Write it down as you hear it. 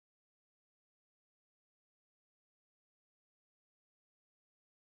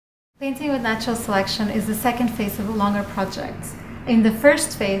Painting with natural selection is the second phase of a longer project. In the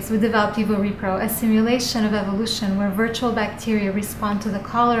first phase, we developed Evo-Repro, a simulation of evolution where virtual bacteria respond to the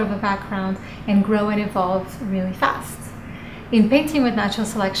color of a background and grow and evolve really fast. In painting with natural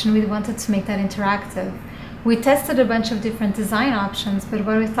selection, we wanted to make that interactive. We tested a bunch of different design options, but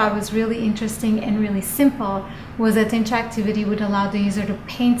what we thought was really interesting and really simple was that interactivity would allow the user to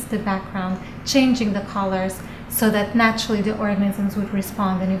paint the background, changing the colors, so that naturally the organisms would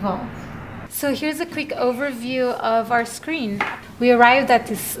respond and evolve. So here's a quick overview of our screen. We arrived at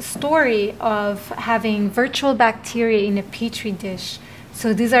this story of having virtual bacteria in a petri dish.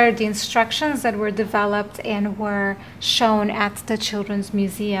 So these are the instructions that were developed and were shown at the Children's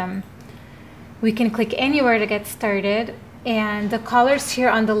Museum. We can click anywhere to get started, and the colors here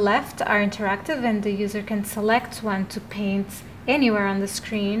on the left are interactive and the user can select one to paint anywhere on the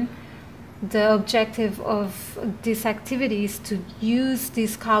screen. The objective of this activity is to use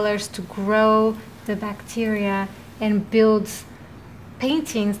these colors to grow the bacteria and build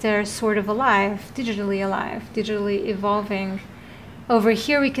paintings that are sort of alive, digitally evolving. Over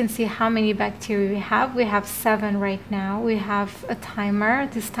here we can see how many bacteria we have. We have 7 right now. We have a timer.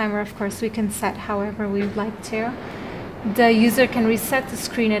 This timer, of course, we can set however we would like to. The user can reset the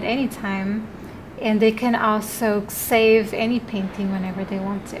screen at any time, and they can also save any painting whenever they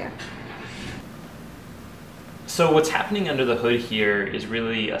want to. So what's happening under the hood here is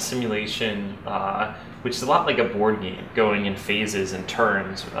really a simulation, which is a lot like a board game, going in phases and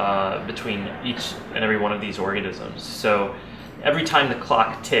turns between each and every one of these organisms. So every time the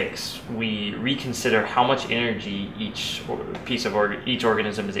clock ticks, we reconsider how much energy each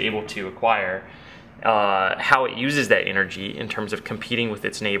organism is able to acquire, how it uses that energy in terms of competing with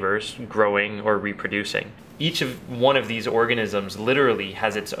its neighbors, growing or reproducing. Each one of these organisms literally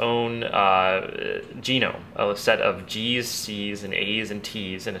has its own genome, a set of G's, C's, and A's and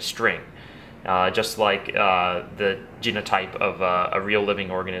T's in a string, just like the genotype of a real living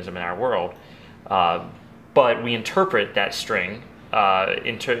organism in our world. But we interpret that string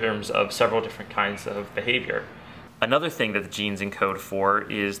in terms of several different kinds of behavior. Another thing that the genes encode for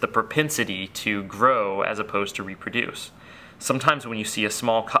is the propensity to grow as opposed to reproduce. Sometimes when you see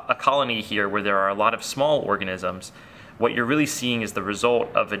a colony here where there are a lot of small organisms, what you're really seeing is the result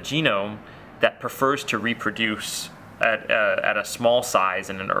of a genome that prefers to reproduce at a small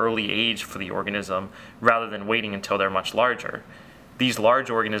size and an early age for the organism rather than waiting until they're much larger. These large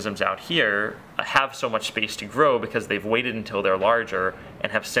organisms out here have so much space to grow because they've waited until they're larger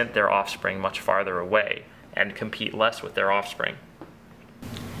and have sent their offspring much farther away and compete less with their offspring.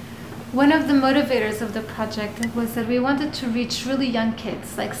 One of the motivators of the project was that we wanted to reach really young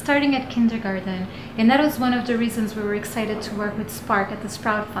kids, like starting at kindergarten, and that was one of the reasons we were excited to work with Spark at the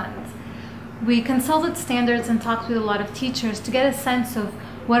Sprout Fund. We consulted standards and talked with a lot of teachers to get a sense of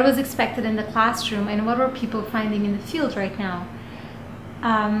what was expected in the classroom and what were people finding in the field right now.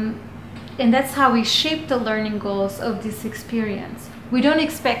 And that's how we shaped the learning goals of this experience. We don't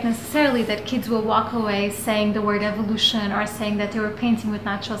expect necessarily that kids will walk away saying the word evolution or saying that they were painting with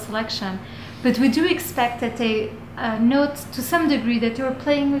natural selection, but we do expect that they note to some degree that they were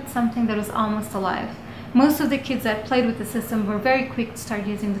playing with something that was almost alive. Most of the kids that played with the system were very quick to start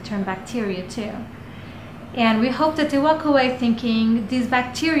using the term bacteria too. And we hope that they walk away thinking these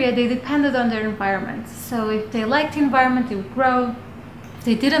bacteria, they depended on their environment. So if they liked the environment, they would grow. If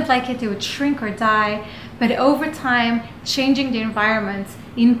they didn't like it, they would shrink or die. But over time, changing the environment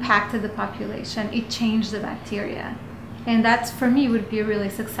impacted the population. It changed the bacteria. And that, for me, would be a really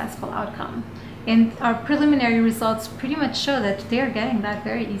successful outcome. And our preliminary results pretty much show that they are getting that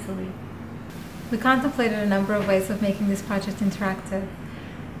very easily. We contemplated a number of ways of making this project interactive.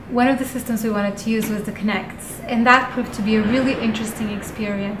 One of the systems we wanted to use was the Connects, and that proved to be a really interesting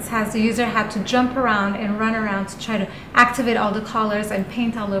experience, as the user had to jump around and run around to try to activate all the colors and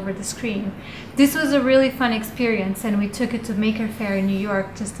paint all over the screen. This was a really fun experience, and we took it to Maker Faire in New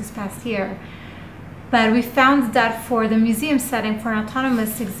York just this past year. But we found that for the museum setting, for an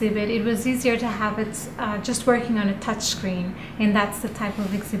autonomous exhibit, it was easier to have it just working on a touch screen, and that's the type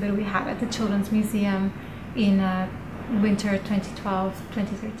of exhibit we had at the Children's Museum in winter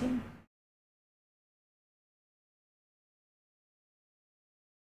 2012-2013.